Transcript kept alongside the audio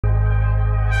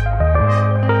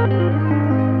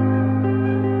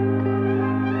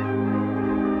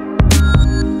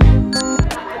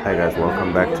guys,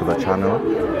 welcome back to the channel.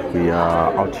 We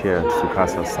are out here at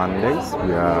Sucasa Sundays.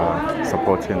 We are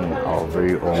supporting our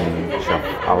very own Chef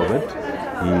Albert.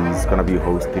 He's going to be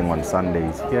hosting on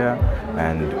Sundays here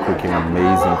and cooking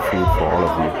amazing food for all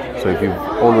of you. So if you've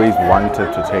always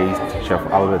wanted to taste Chef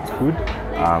Albert's food,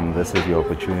 this is your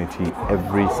opportunity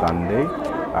every Sunday.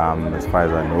 As far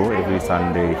as I know, every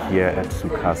Sunday here at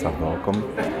Sucasa Welcome.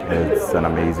 It's an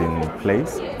amazing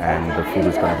place and the food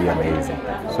is going to be amazing.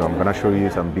 So I'm going to show you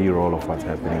some B-roll of what's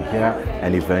happening here,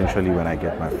 and eventually when I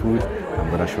get my food, I'm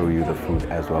going to show you the food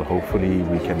as well. Hopefully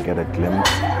we can get a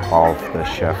glimpse of the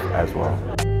chef as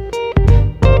well.